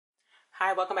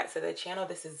Hi, welcome back to the channel.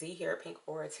 This is Z here at Pink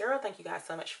Aura Tarot. Thank you guys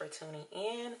so much for tuning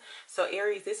in. So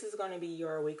Aries, this is going to be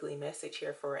your weekly message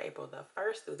here for April the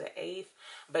 1st through the 8th.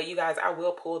 But you guys, I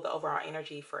will pull the overall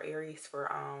energy for Aries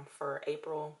for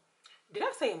April. Did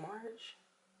I say March?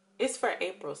 It's for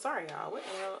April. Sorry, y'all. What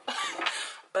the hell?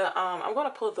 But I'm going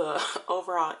to pull the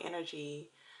overall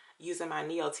energy using my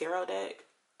Neo Tarot deck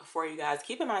for you guys.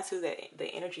 Keep in mind too that the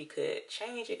energy could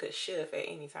change. It could shift at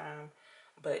any time.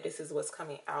 But this is what's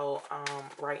coming out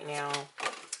right now.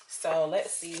 So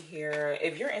let's see here.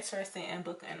 If you're interested in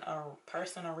booking a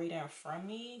personal reading from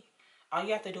me, all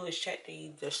you have to do is check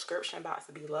the description box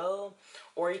below,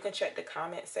 or you can check the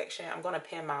comment section. I'm going to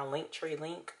pin my Linktree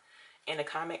link in the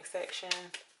comment section.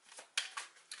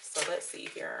 So let's see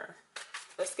here.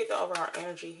 Let's get the overall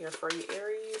energy here for you,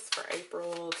 Aries, for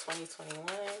April 2021.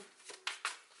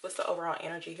 What's the overall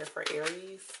energy here for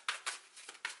Aries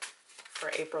for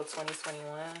April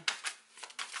 2021?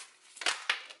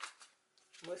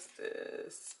 What's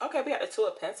this? Okay, we got the Two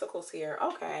of Pentacles here.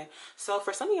 Okay, so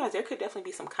for some of you guys, there could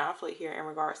definitely be some conflict here in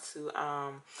regards to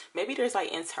maybe there's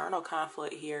like internal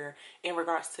conflict here in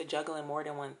regards to juggling more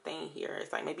than one thing here.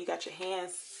 It's like maybe you got your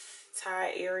hands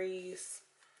tied, Aries.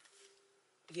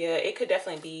 Yeah, it could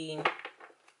definitely be.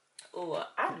 Oh,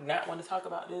 I do not want to talk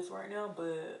about this right now,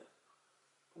 but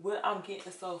what I'm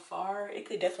getting so far, it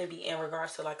could definitely be in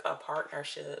regards to like a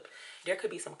partnership. There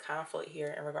could be some conflict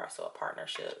here in regards to a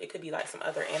partnership. It could be like some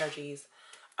other energies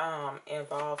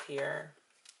involved here.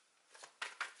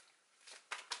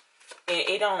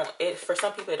 And it for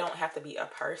some people, it don't have to be a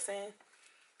person.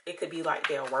 It could be like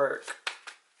their work.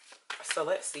 So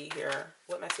let's see here.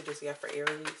 What messages we have for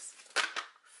Aries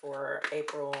for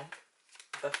April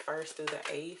the 1st through the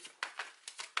 8th?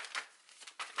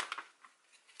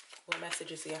 What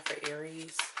messages we have for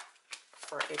Aries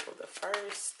for April the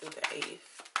 1st through the 8th?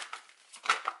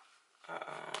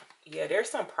 Yeah, there's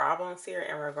some problems here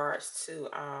in regards to,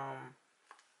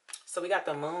 so we got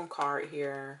the Moon card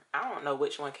here. I don't know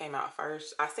which one came out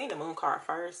first. I seen the Moon card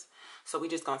first, so we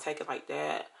just gonna take it like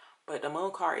that. But the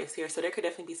Moon card is here, so there could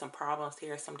definitely be some problems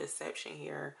here, some deception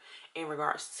here in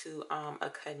regards to a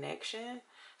connection.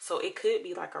 So it could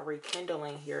be like a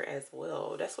rekindling here as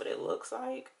well. That's what it looks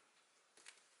like.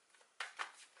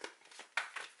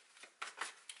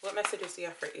 What messages do you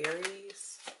have for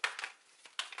Aries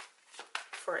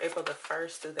for April the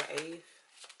 1st through the 8th?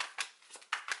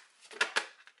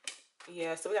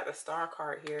 Yeah, so we got the Star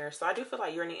card here. So I do feel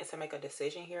like you're needing to make a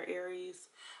decision here, Aries,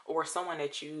 or someone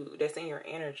that's in your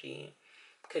energy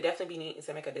could definitely be needing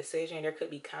to make a decision. There could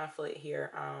be conflict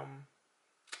here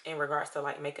in regards to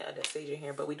like making a decision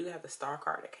here, but we do have the Star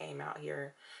card that came out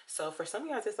here. So for some of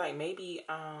you guys, it's like maybe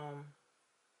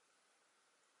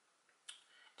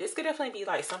this could definitely be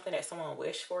like something that someone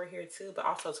wished for here too, but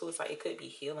also too, it's like it could be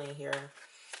healing here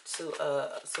to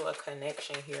a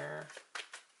connection here.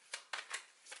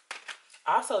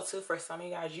 Also too, for some of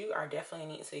you guys, you are definitely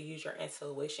need to use your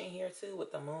intuition here too,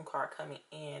 with the Moon card coming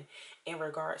in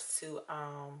regards to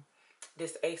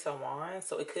this Ace of Wands.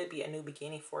 So it could be a new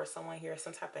beginning for someone here,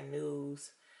 some type of news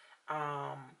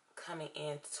coming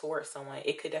in towards someone.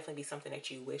 It could definitely be something that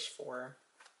you wish for.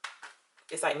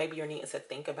 It's like maybe you're needing to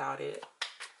think about it.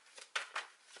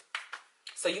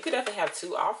 So you could definitely have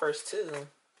two offers too.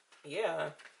 Yeah,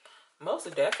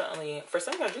 most definitely. For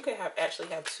some of you guys, you could actually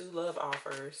have two love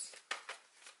offers.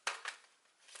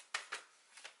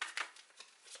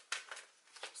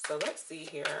 So let's see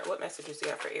here. What messages do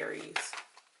you have for Aries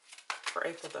for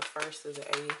April the 1st through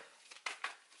the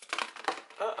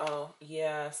 8th?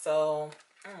 Yeah, so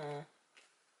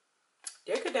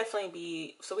there could definitely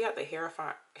be, so we have the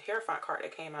Hierophant card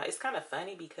that came out. It's kind of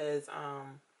funny because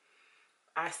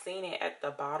I seen it at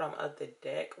the bottom of the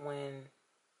deck when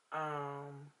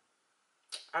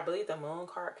I believe the Moon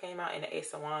card came out and the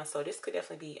Ace of Wands. So this could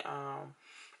definitely be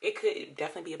it could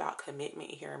definitely be about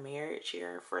commitment here, marriage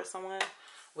here for someone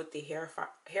with the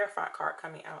Hierophant card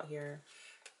coming out here.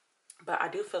 But I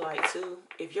do feel like too,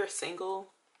 if you're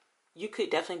single, you could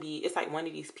definitely be, it's like one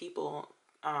of these people,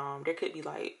 there could be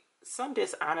like some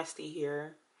dishonesty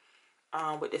here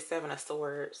with the Seven of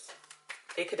Swords.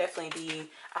 It could definitely be,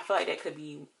 I feel like that could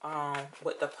be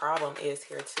what the problem is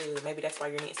here too. Maybe that's why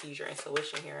you need to use your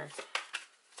intuition here.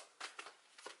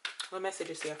 What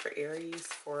messages do you have for Aries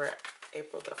for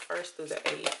April the 1st through the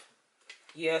 8th?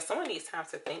 Yeah, someone needs time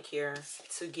to think here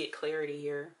to get clarity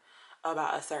here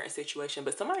about a certain situation.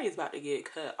 But somebody is about to get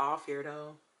cut off here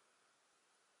though.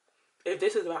 If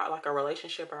this is about like a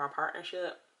relationship or a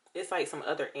partnership, it's like some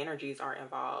other energies are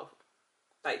involved.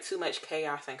 Like too much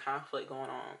chaos and conflict going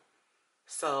on.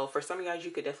 So for some of you guys,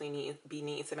 you could definitely be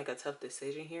needing to make a tough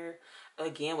decision here.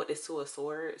 Again, with this Two of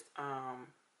Swords,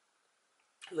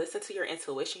 Listen to your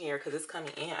intuition here, because it's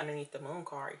coming in underneath the moon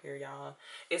card here, y'all.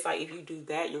 It's like if you do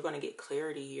that, you're going to get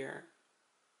clarity here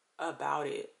about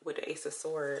it with the Ace of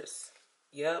Swords.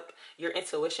 Yep, your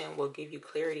intuition will give you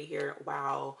clarity here.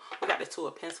 Wow, we got the Two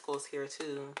of Pentacles here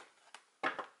too.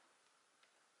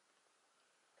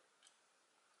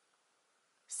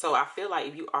 So I feel like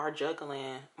if you are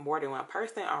juggling more than one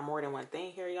person or more than one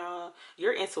thing here, y'all,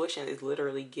 your intuition is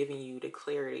literally giving you the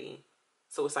clarity.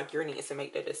 So it's like you're needing to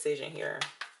make the decision here.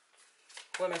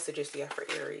 What messages do you have for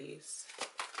Aries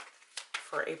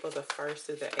for April the 1st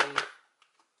through the 8th?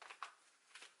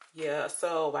 Yeah,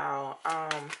 so wow.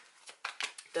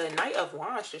 The Knight of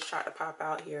Wands just tried to pop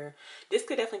out here. This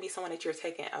could definitely be someone that you're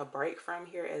taking a break from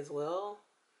here as well.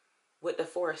 With the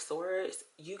Four of Swords,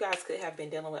 you guys could have been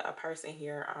dealing with a person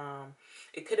here.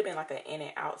 It could have been like an in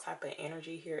and out type of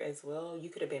energy here as well. You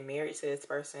could have been married to this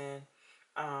person.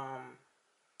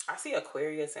 I see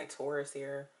Aquarius and Taurus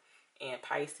here and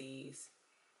Pisces.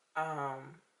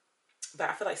 But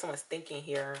I feel like someone's thinking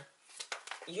here.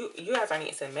 You guys are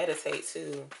needing to meditate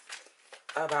too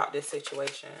about this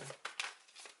situation.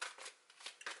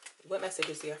 What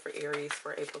messages do you have for Aries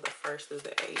for April the 1st through the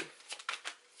 8th?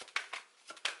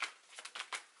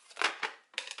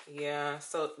 Yeah,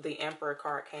 so the Emperor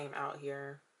card came out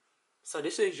here. So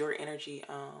this is your energy,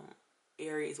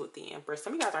 Aries, with the Emperor.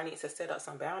 Some of you guys are needing to set up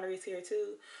some boundaries here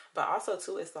too. But also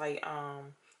too, it's like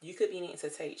you could be needing to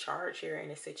take charge here in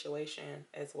this situation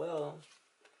as well.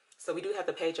 So we do have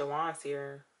the Page of Wands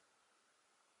here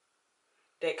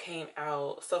that came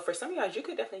out. So for some of you guys, you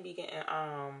could definitely be getting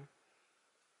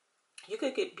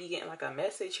be getting like a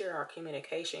message here or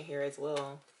communication here as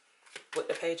well with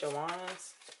the Page of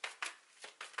Wands.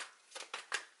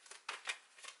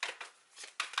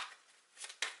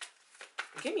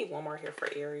 Give me one more here for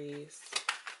Aries.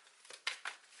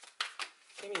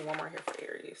 Give me one more here for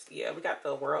Aries. Yeah, we got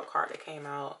the World card that came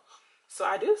out. So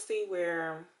I do see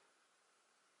where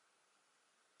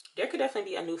there could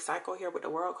definitely be a new cycle here with the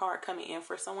World card coming in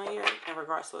for someone here in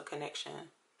regards to a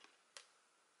connection.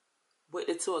 With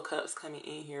the Two of Cups coming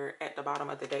in here at the bottom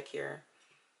of the deck here.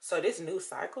 So this new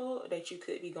cycle that you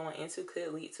could be going into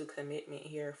could lead to commitment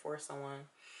here for someone.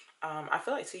 I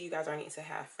feel like too, you guys are needing to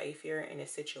have faith here in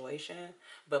this situation.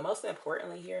 But most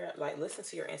importantly here, like listen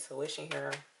to your intuition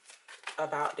here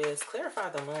about this. Clarify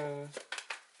the moon.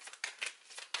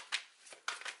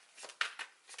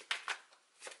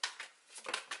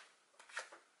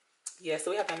 Yeah, so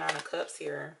we have the Nine of Cups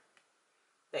here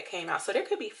that came out. So there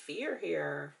could be fear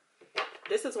here.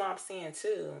 This is what I'm seeing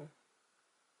too.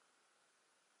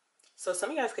 So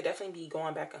some of you guys could definitely be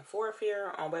going back and forth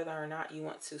here on whether or not you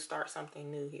want to start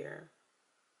something new here.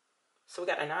 So we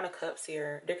got a Nine of Cups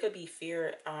here. There could be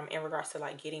fear in regards to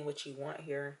like getting what you want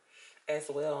here as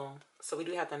well. So we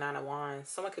do have the Nine of Wands.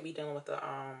 Someone could be dealing with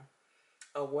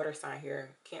a water sign here.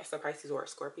 Cancer, Pisces, or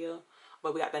Scorpio.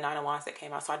 But we got the Nine of Wands that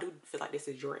came out. So I do feel like this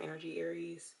is your energy,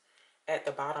 Aries. At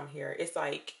the bottom here. It's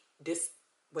like this,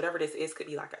 whatever this is, could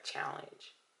be like a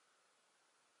challenge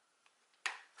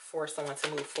for someone to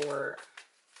move forward.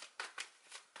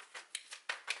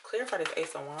 Clarify this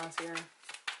Ace of Wands here.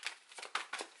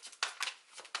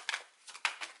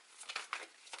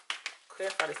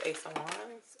 Clarify this Ace of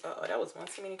Wands. Uh-oh, that was one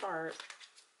too many cards.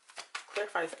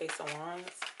 Clarify this Ace of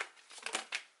Wands.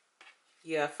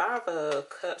 Yeah, Five of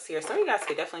Cups here. Some of you guys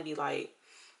could definitely be like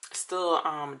still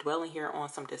dwelling here on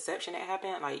some deception that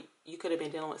happened. Like you could have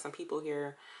been dealing with some people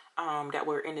here that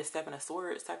were in this Seven of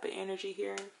Swords type of energy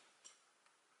here.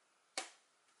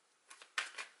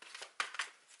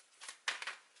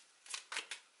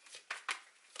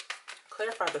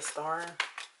 Clarify the Star.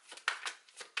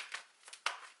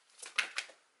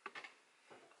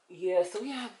 Yeah, so we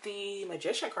have the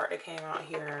Magician card that came out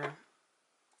here.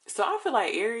 So I feel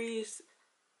like Aries,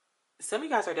 some of you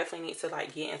guys are definitely need to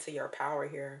like get into your power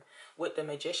here. With the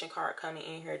Magician card coming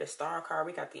in here, the Star card,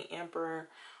 we got the Emperor.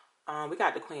 We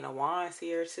got the Queen of Wands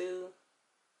here too.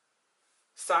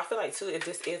 So I feel like too, if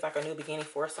this is like a new beginning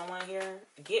for someone here,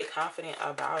 get confident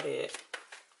about it.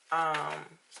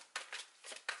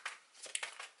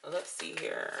 Let's see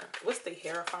here. What's the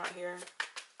Hierophant here?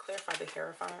 Clarify the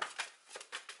Hierophant.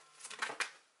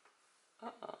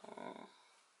 Uh-oh.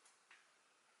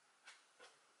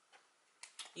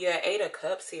 Yeah, Eight of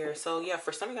Cups here. So yeah,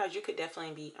 for some of you guys, you could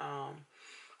definitely be,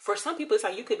 for some people, it's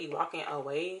like you could be walking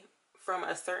away from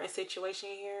a certain situation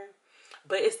here.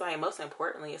 But it's like, most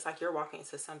importantly, it's like you're walking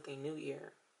into something new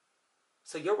here.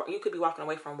 So you could be walking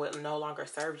away from what no longer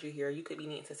serves you here. You could be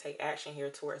needing to take action here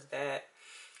towards that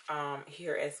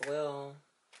here as well.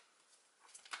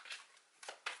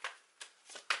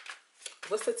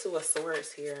 What's the Two of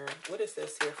Swords here? What is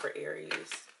this here for Aries?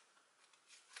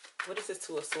 What is this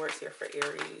Two of Swords here for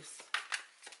Aries?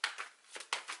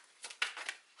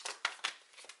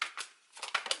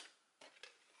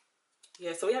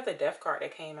 Yeah, so we have the Death card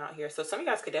that came out here. So some of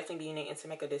you guys could definitely be needing to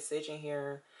make a decision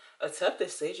here, a tough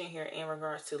decision here in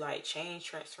regards to like change,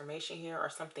 transformation here, or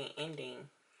something ending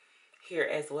here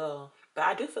as well. But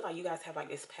I do feel like you guys have like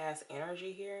this past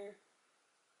energy here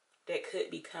that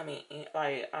could be coming in,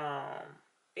 like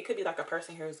it could be like a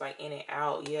person here who's like in and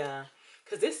out, yeah.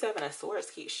 Because this Seven of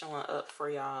Swords keeps showing up for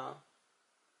y'all.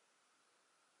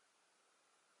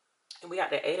 And we got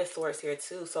the Eight of Swords here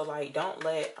too. So like don't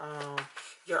let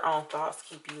your own thoughts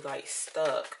keep you like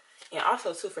stuck. And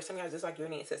also too, for some of you guys, it's like you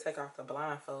need to take off the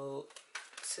blindfold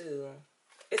too.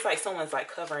 It's like someone's like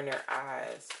covering their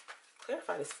eyes.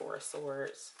 Clarify this Four of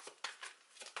Swords.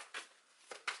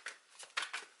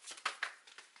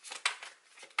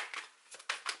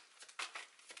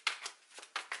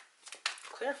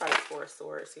 Clarify this Four of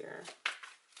Swords here.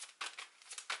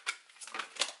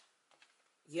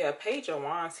 Yeah, Page of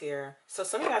Wands here. So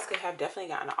some of you guys could have definitely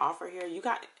gotten an offer here. You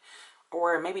got,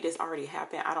 or maybe this already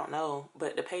happened. I don't know.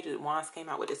 But the Page of Wands came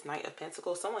out with this Knight of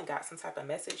Pentacles. Someone got some type of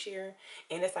message here.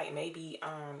 And it's like maybe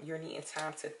you're needing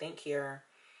time to think here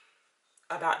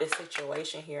about this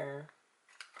situation here.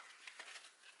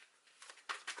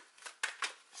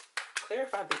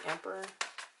 Clarify the Emperor.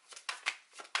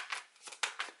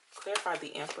 Clarify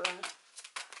the Emperor.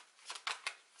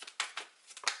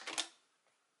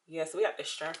 Yeah, so we got the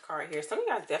Strength card here. Some of you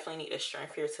guys definitely need the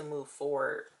strength here to move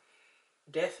forward.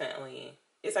 Definitely.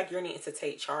 It's like you're needing to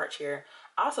take charge here.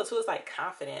 Also, too, it's like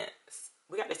confidence.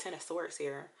 We got the Ten of Swords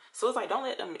here. So it's like, don't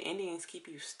let them endings keep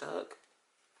you stuck.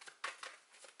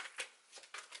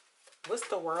 What's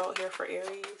the World here for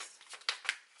Aries?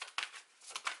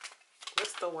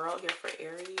 What's the World here for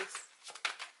Aries?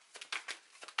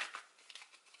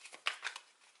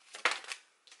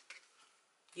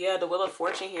 Yeah, the Wheel of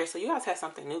Fortune here. So you guys have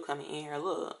something new coming in here.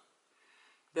 Look.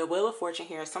 The Wheel of Fortune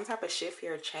here. Some type of shift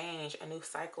here, change, a new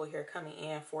cycle here coming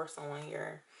in for someone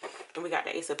here. And we got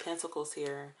the Ace of Pentacles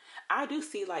here. I do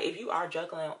see like if you are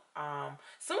juggling,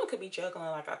 someone could be juggling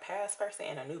like a past person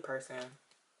and a new person.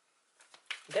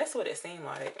 That's what it seemed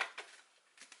like.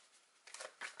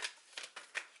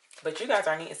 But you guys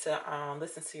are needing to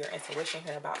listen to your intuition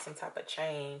here about some type of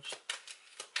change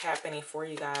happening for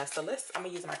you guys. So I'm gonna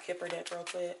use my Kipper deck real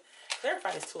quick.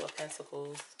 Clarify this Two of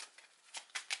Pentacles.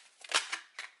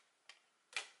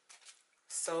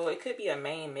 So it could be a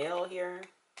main male here,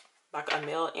 like a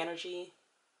male energy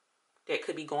that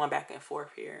could be going back and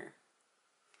forth here.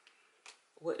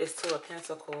 With this Two of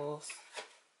Pentacles.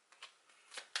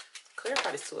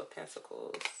 Clarify this Two of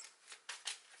Pentacles.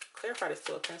 Clarify this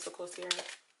Two of Pentacles here.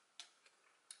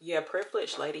 Yeah,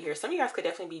 privileged lady here. Some of you guys could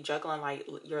definitely be juggling like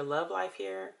your love life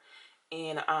here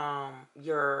and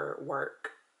your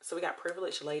work. So we got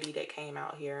privileged lady that came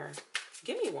out here.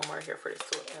 Give me one more here for this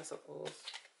Two of Pentacles.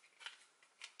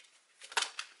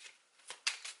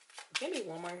 Give me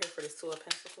one more here for this Two of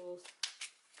Pentacles.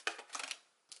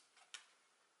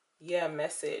 Yeah,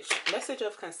 message. Message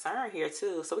of concern here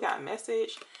too. So we got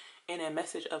message and a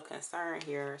message of concern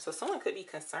here. So someone could be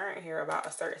concerned here about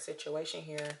a certain situation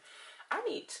here. I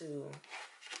need to,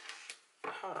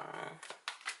 hold on.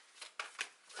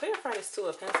 Clarify this Two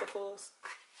of Pentacles.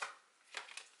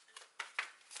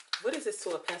 What is this Two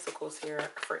of Pentacles here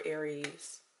for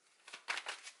Aries?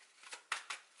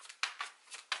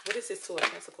 What is this Two of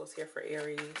Pentacles here for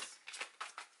Aries?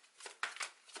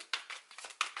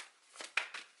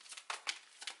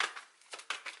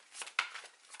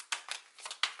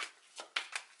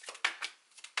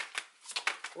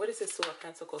 What is this Two of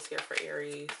Pentacles here for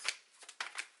Aries?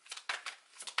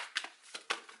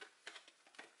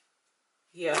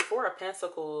 Yeah, Four of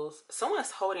Pentacles.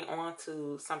 Someone's holding on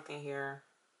to something here.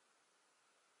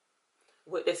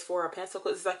 With this Four of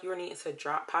Pentacles, it's like you're needing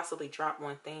to possibly drop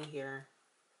one thing here.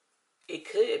 It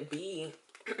could be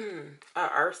a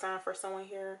earth sign for someone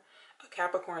here. A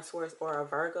Capricorn, Taurus, or a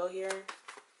Virgo here.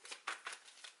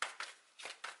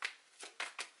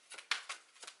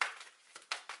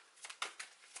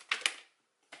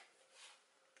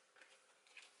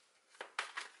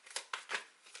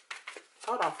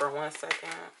 Hold on for 1 second.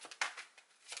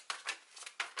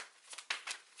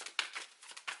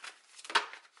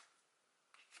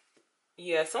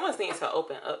 Yeah, someone's needing to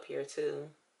open up here too.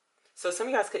 So some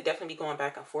of you guys could definitely be going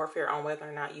back and forth here on whether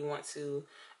or not you want to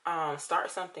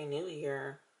start something new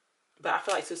here. But I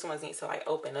feel like too, someone needs to like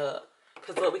open up.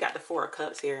 Because look, we got the Four of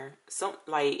Cups here. Some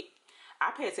like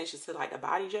I pay attention to like the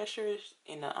body gestures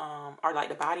and the or like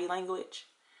the body language.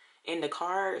 in the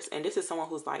cards, and this is someone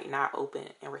who's like not open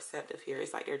and receptive here.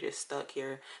 It's like they're just stuck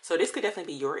here. So this could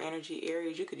definitely be your energy,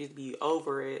 Aries. You could just be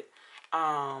over it.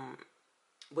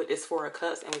 With this Four of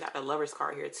Cups, and we got the Lovers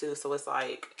card here too. So it's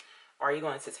like, are you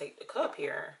going to take the cup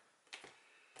here?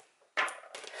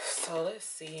 So let's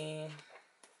see.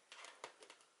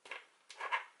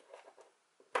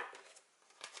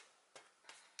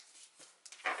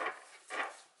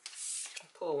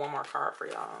 Pull one more card for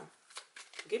y'all.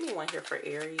 Give me one here for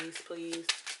Aries, please.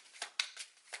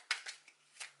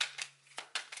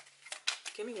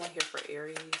 Give me one here for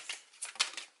Aries.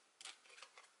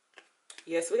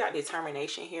 Yes, we got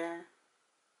determination here.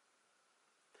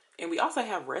 And we also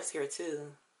have rest here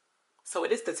too. So with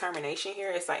this determination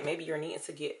here, it's like maybe you're needing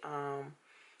to get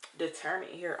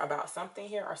determined here about something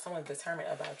here, or someone's determined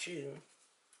about you.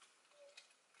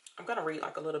 I'm going to read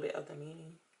like a little bit of the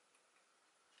meaning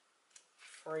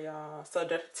for y'all. So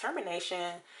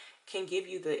determination can give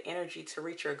you the energy to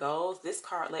reach your goals. This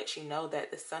card lets you know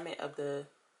that the summit of the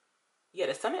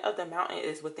mountain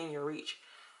is within your reach.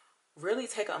 Really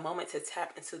take a moment to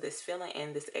tap into this feeling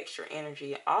and this extra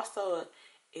energy. Also,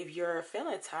 if you're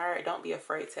feeling tired, don't be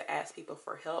afraid to ask people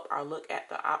for help or look at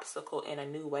the obstacle in a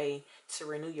new way to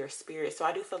renew your spirit. So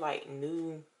I do feel like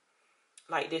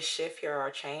like this shift here or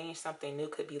change, something new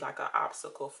could be like an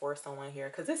obstacle for someone here,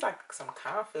 because it's like some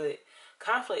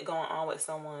conflict going on with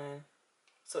someone.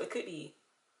 So it could be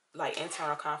like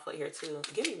internal conflict here too.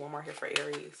 Give me one more here for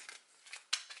Aries.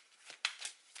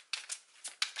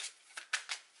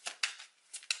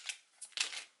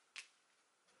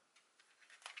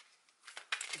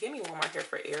 Give me one more here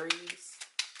for Aries.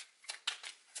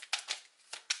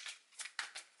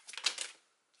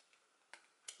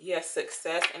 Yes,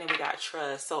 success, and then we got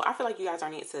trust. So I feel like you guys are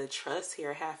need to trust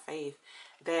here, have faith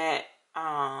that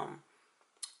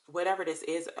whatever this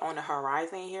is on the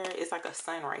horizon here, it's like a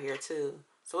sun right here too.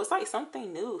 So it's like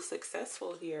something new,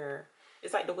 successful here.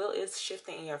 It's like the wheel is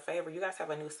shifting in your favor. You guys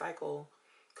have a new cycle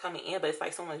coming in, but it's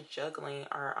like someone's juggling,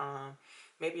 or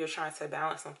maybe you're trying to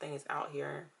balance some things out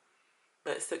here.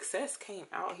 But success came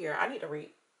out here. I need to read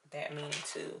that meaning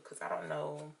too, because I don't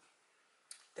know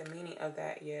the meaning of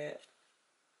that yet.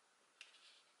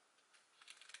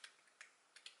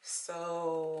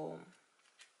 So,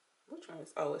 which one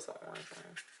is, oh, it's an orange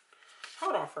one.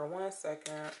 Hold on for 1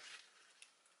 second.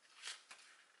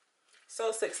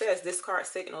 So success, this card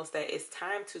signals that it's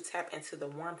time to tap into the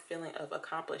warm feeling of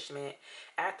accomplishment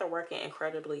after working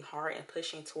incredibly hard and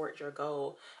pushing towards your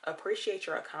goal. Appreciate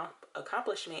your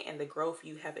accomplishment and the growth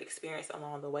you have experienced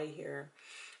along the way here.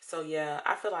 So yeah,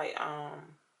 I feel like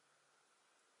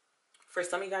for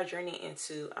some of you guys, you're needing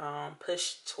to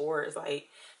push towards, like,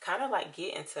 kind of like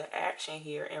get into action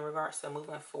here in regards to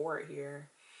moving forward here.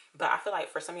 But I feel like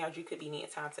for some of y'all, you could be needing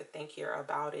time to think here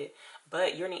about it.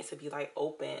 But you need to be like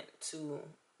open to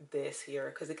this here,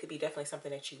 because it could be definitely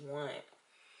something that you want.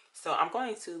 So I'm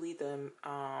going to leave the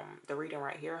reading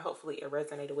right here. Hopefully it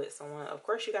resonated with someone. Of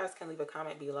course, you guys can leave a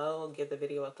comment below. Give the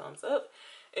video a thumbs up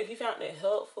if you found it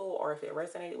helpful or if it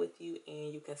resonated with you.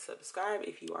 And you can subscribe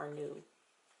if you are new.